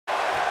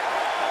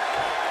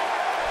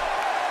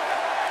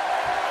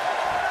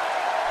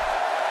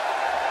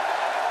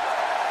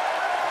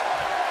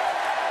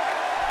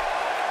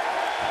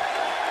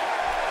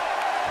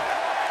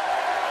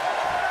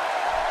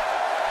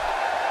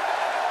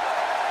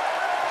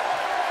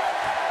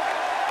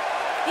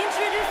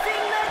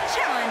Introducing the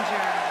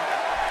challenger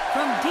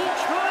from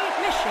Detroit,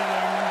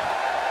 Michigan,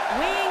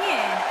 weighing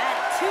in at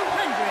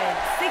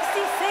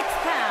 266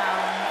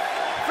 pounds,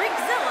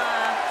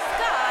 Freakzilla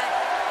Scott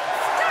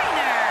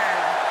Steiner.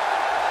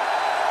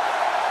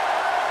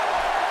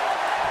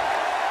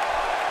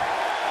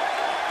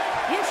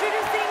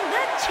 Introducing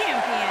the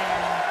champion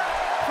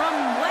from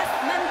West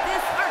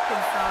Memphis,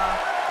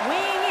 Arkansas,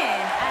 weighing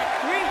in at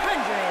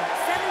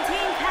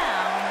 317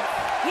 pounds,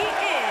 he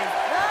is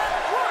the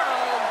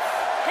world's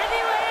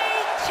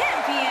heavyweight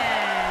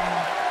champion,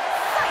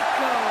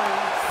 Sycho.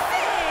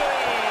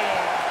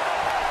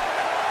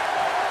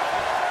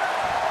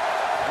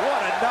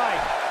 What a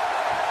night.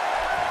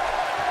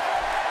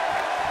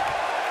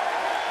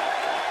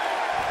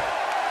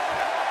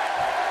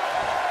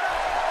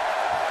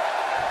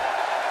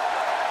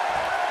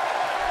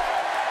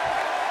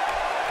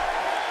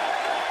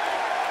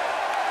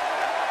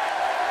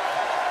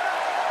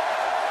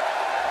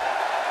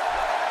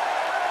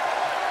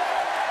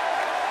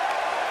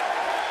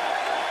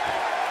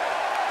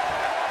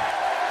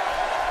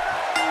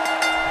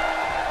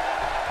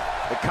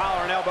 The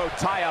collar and elbow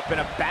tie-up in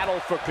a battle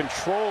for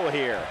control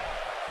here.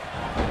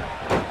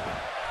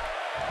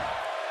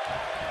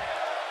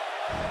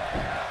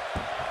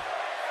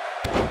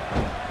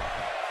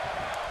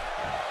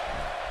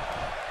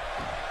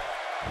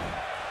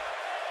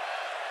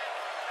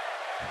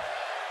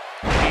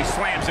 He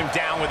slams him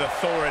down with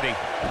authority.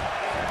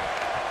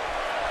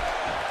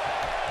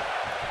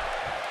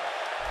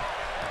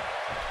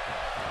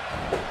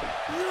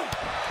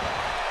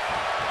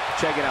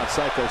 Checking out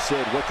Sycho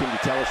Sid, what can you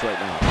tell us right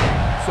now?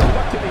 So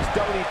what can these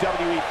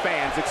WWE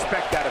fans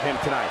expect out of him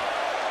tonight?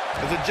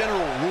 As a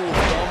general rule of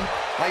thumb,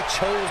 I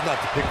chose not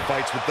to pick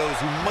fights with those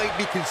who might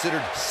be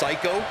considered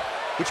psycho,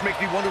 which makes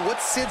me wonder what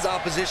Sid's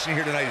opposition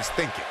here tonight is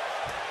thinking.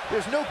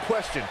 There's no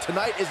question,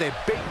 tonight is a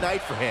big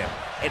night for him,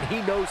 and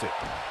he knows it.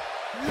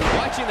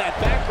 Watching that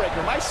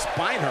backbreaker, my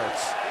spine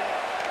hurts.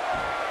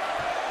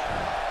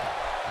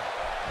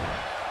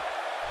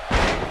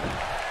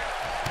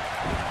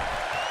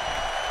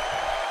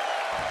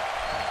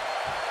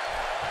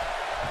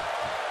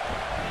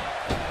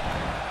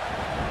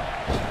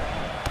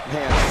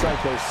 Man,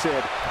 Sycho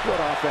Sid, what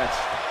offense.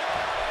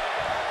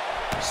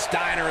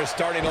 Steiner is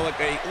starting to look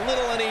a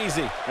little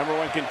uneasy. Number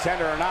one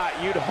contender or not,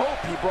 you'd hope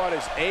he brought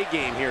his A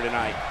game here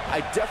tonight. I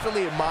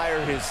definitely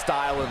admire his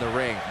style in the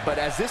ring, but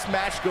as this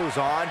match goes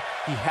on,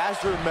 he has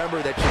to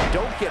remember that you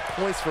don't get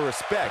points for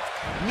respect,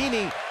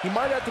 meaning he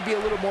might have to be a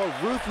little more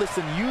ruthless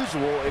than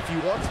usual if he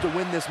wants to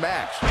win this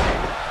match.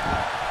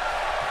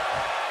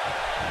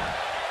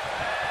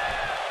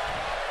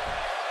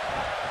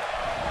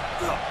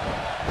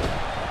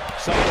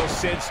 Sycho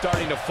Sid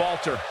starting to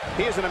falter.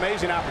 He has an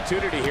amazing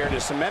opportunity here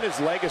to cement his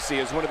legacy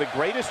as one of the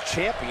greatest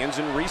champions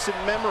in recent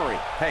memory.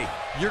 Hey,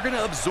 you're going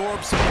to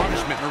absorb some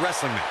punishment in a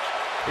wrestling match.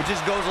 It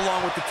just goes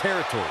along with the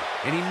territory,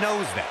 and he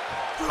knows that.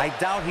 I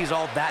doubt he's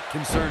all that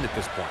concerned at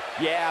this point.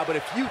 Yeah, but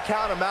if you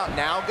count him out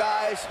now,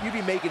 guys, you'd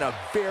be making a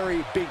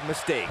very big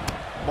mistake.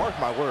 Mark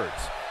my words.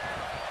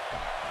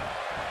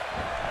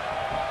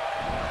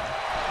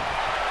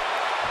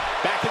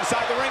 Back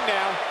inside the ring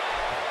now.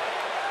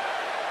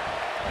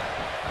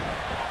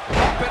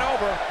 Up and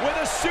over with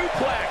a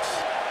suplex.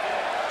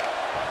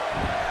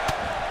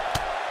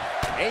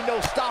 Ain't no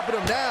stopping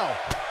him now.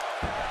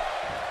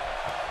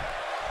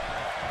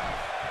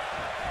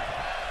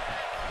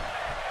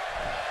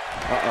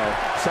 Uh-oh.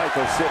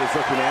 Sycho Sid is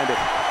looking to end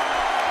it.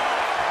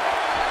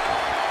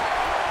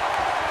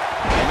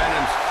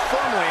 Momentum's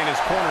firmly in his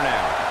corner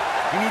now.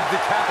 He needs to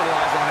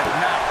capitalize on it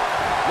now.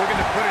 Looking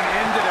to put an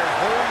end to their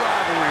whole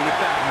rivalry with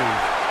that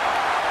move.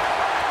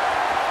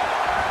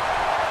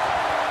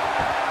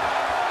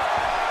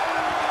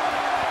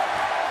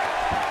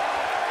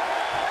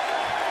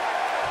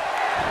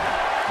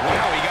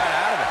 Wow, he got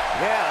out of it.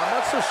 Yeah, I'm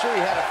not so sure he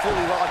had it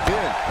fully locked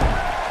in.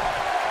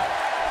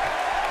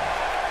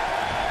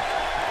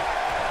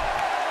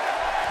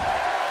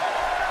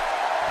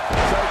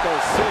 Sycho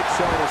Sid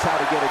showing us how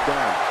to get it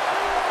done.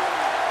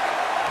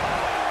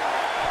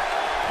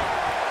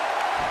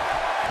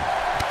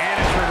 And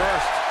it's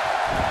reversed.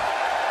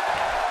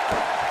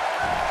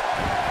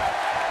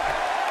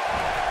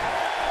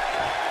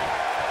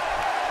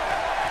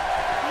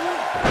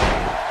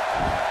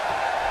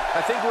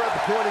 I think we're at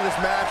the point in this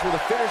match where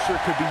the finisher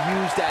could be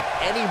used at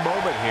any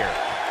moment here.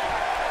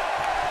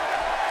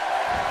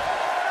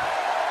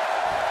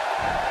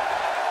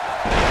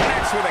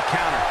 Connects with a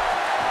counter.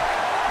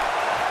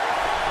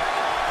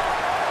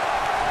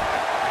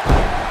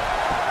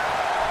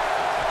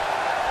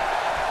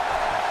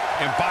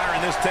 And Byron,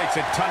 this takes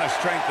a ton of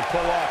strength to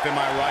pull off, am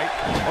I right?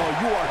 Oh,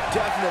 you are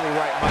definitely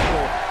right,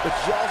 Michael. But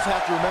you also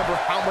have to remember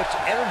how much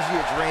energy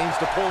it drains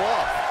to pull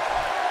off.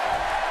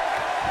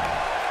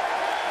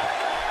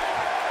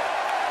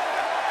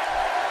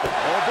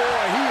 Oh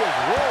boy, he is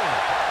rolling.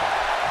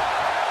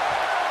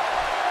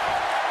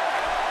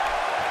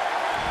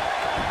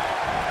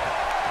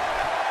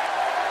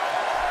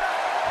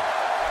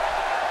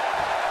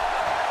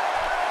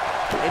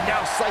 And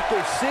now Sycho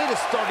Sid is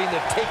starting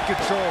to take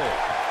control.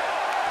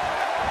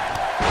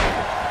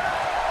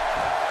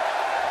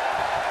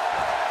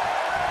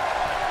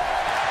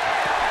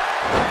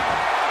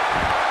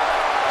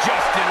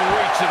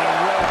 to the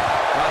rope.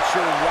 Not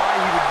sure why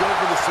he would go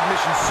for the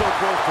submission so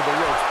close to the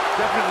ropes.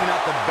 Definitely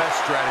not the best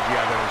strategy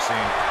I've ever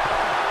seen.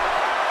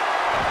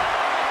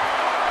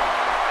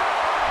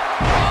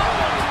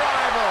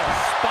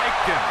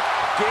 Spiked him.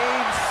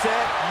 Game,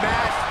 set,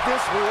 match.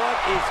 This one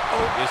is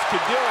over. This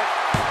could do it.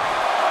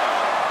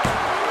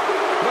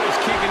 What is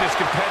keeping this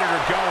competitor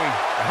going?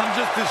 I'm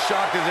just as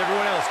shocked as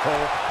everyone else,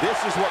 Cole. This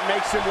is what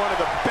makes him one of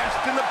the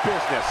best in the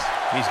business.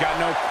 He's got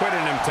no quit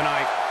in him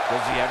tonight.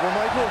 Does he ever,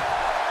 Michael?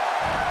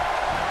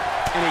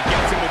 And he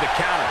gets him with the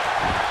counter.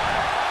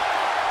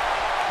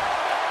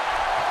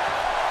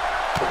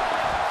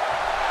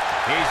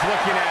 He's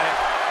looking at it.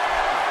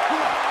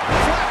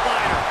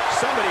 Flatliner.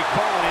 Somebody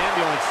call an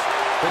ambulance.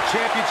 The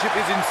championship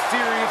is in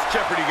serious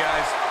jeopardy,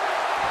 guys.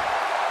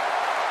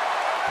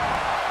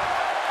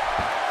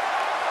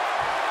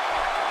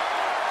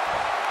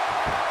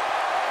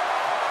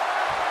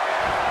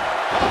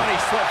 Oh, and he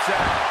slips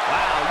out.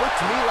 Wow, looked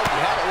to me like he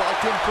had it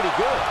locked in pretty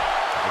good.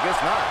 I guess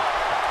not.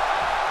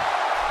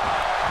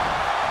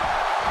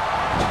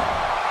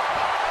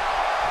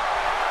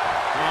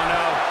 Oh,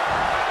 no.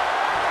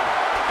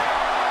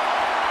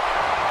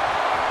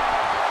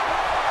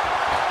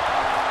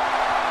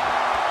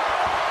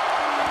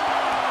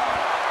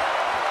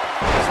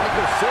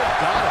 Psycho Sid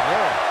got him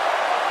there.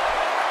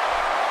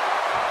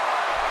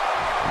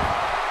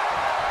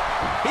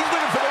 He's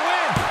looking for the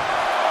win.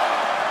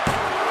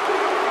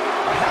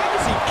 How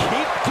does he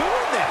keep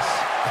doing this?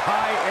 I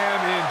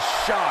am in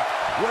shock.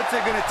 What's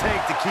it going to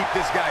take to keep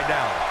this guy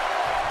down?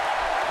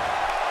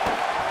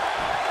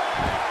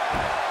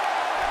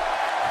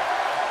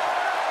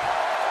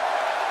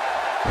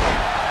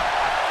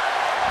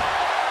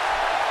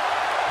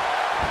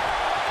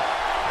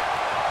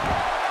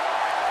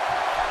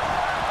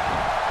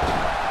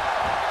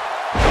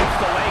 It's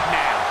the leg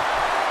now.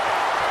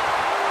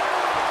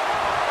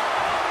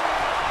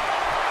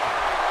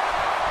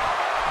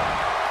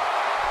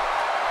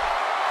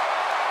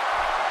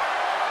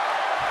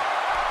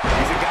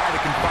 He's a guy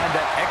that can find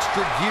that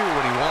extra gear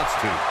when he wants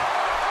to.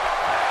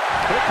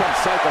 Here comes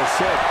Psycho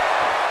Sid.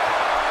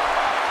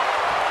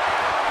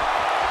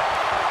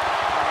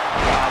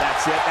 Oh,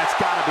 that's it. That's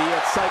got to be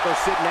it. Psycho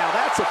Sid now.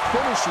 That's a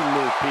finishing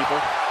move, people.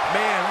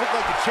 Man, looked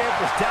like the champ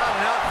was down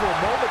and out for a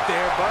moment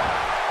there, but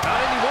not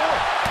anymore.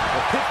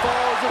 The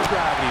pitfalls of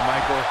gravity,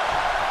 Michael.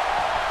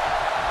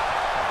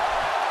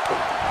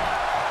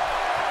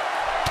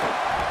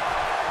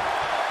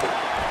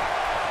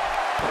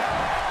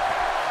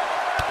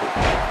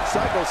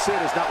 Psycho Sid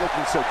is not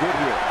looking so good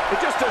here. It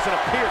just doesn't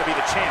appear to be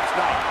the champ's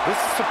night. This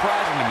is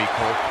surprising to me,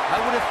 Cole.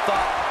 I would have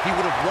thought he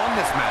would have won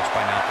this match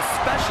by now,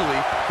 especially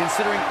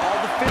considering all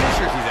the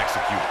finishers he's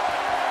executed.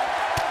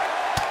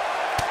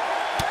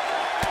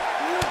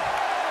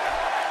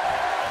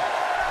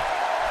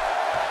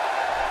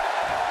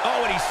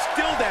 Oh, and he's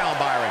still down,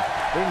 Byron.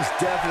 Things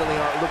definitely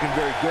aren't looking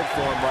very good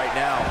for him right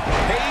now.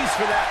 Pays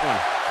for that one.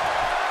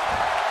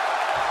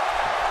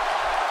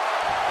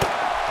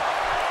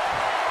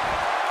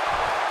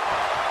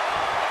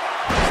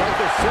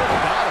 Psycho Sid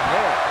got him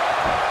there.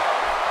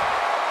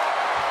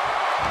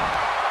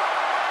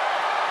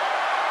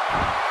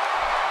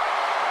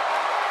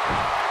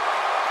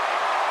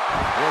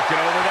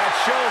 Working over that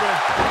shoulder.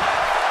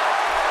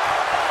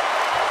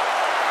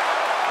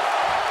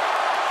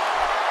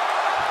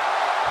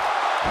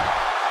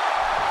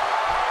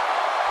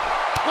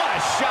 What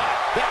a shot.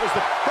 That was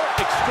the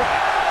perfect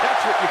strike.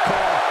 That's what you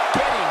call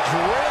getting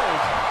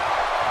drilled.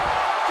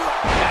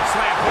 That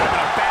slam put him in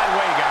a bad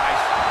way,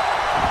 guys.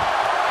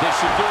 This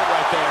should do it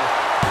right there.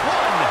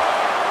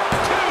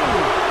 1, 2.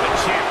 The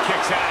champ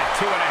kicks out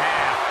at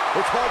 2.5.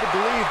 It's hard to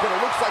believe, but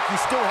it looks like he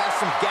still has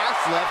some gas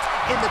left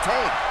in the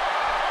tank.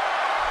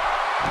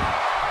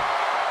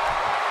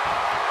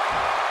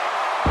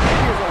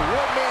 Here's a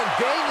one-man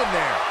gang in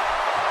there.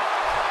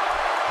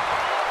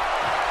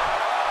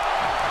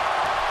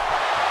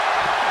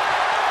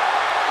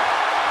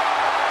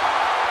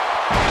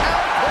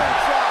 Elbow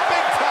drop,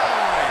 big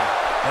time.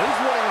 Now he's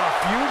running on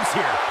fumes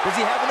here. Does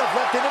he have enough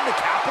left in him to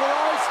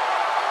capitalize?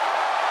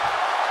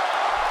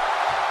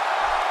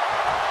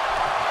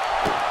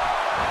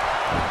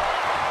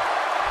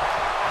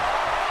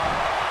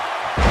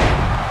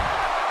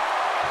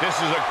 This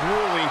is a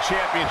grueling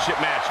championship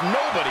match.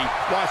 Nobody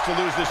wants to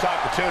lose this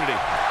opportunity.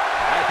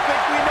 I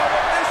think we know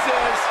what this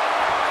is.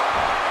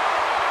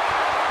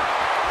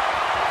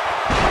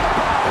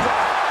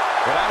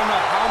 But I don't know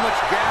how much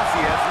gas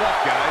he has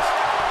left, guys.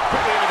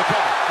 Quickly into the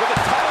cover with a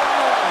title on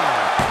the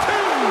line. 2.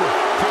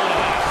 Pulling it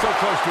out. So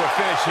close to a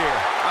finish here.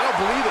 I don't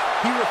believe it.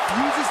 He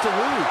refuses to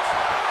lose.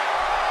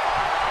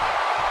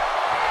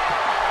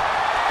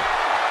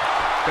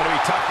 Going to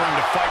be tough for him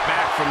to fight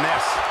back from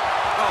this.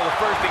 Oh, the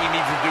first thing he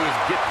needs to do is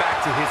get back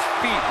to his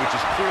feet, which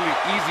is clearly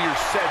easier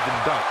said than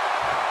done.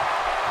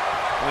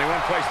 Only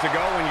one place to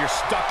go when you're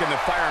stuck in the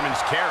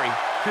fireman's carry.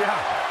 Yeah,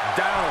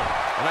 down.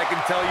 And I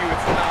can tell you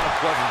it's not a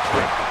pleasant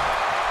trip.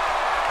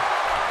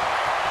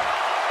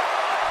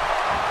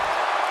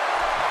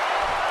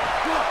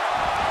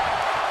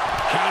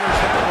 Counters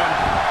that one.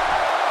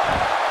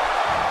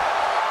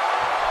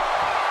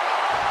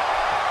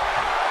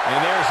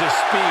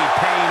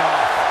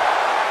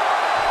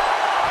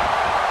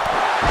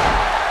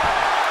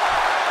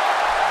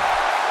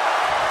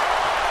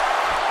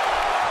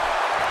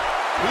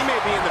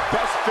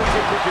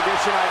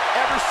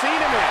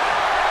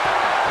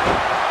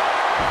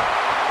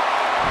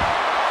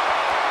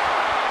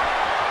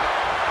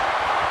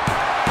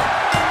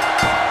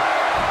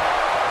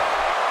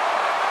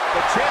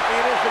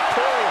 champion is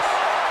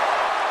victorious.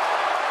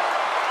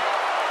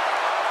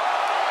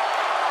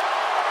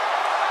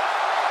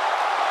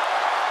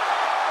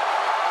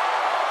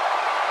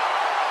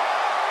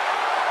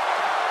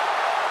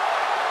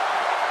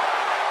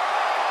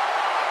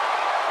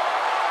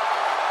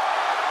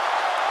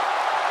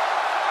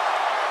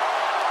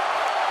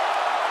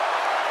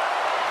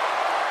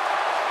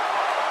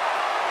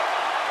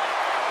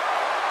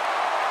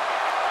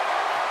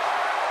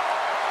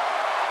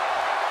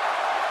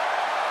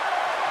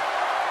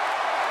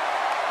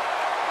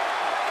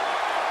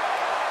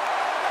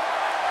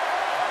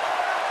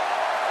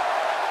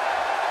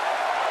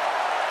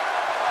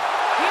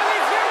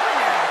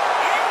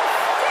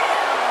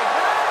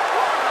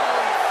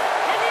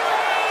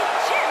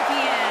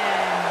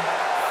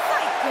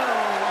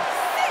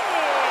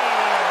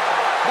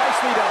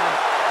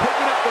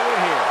 Picking up the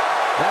win here.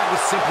 That was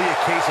simply a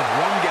case of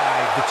one guy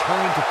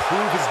determined to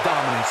prove his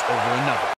dominance over another.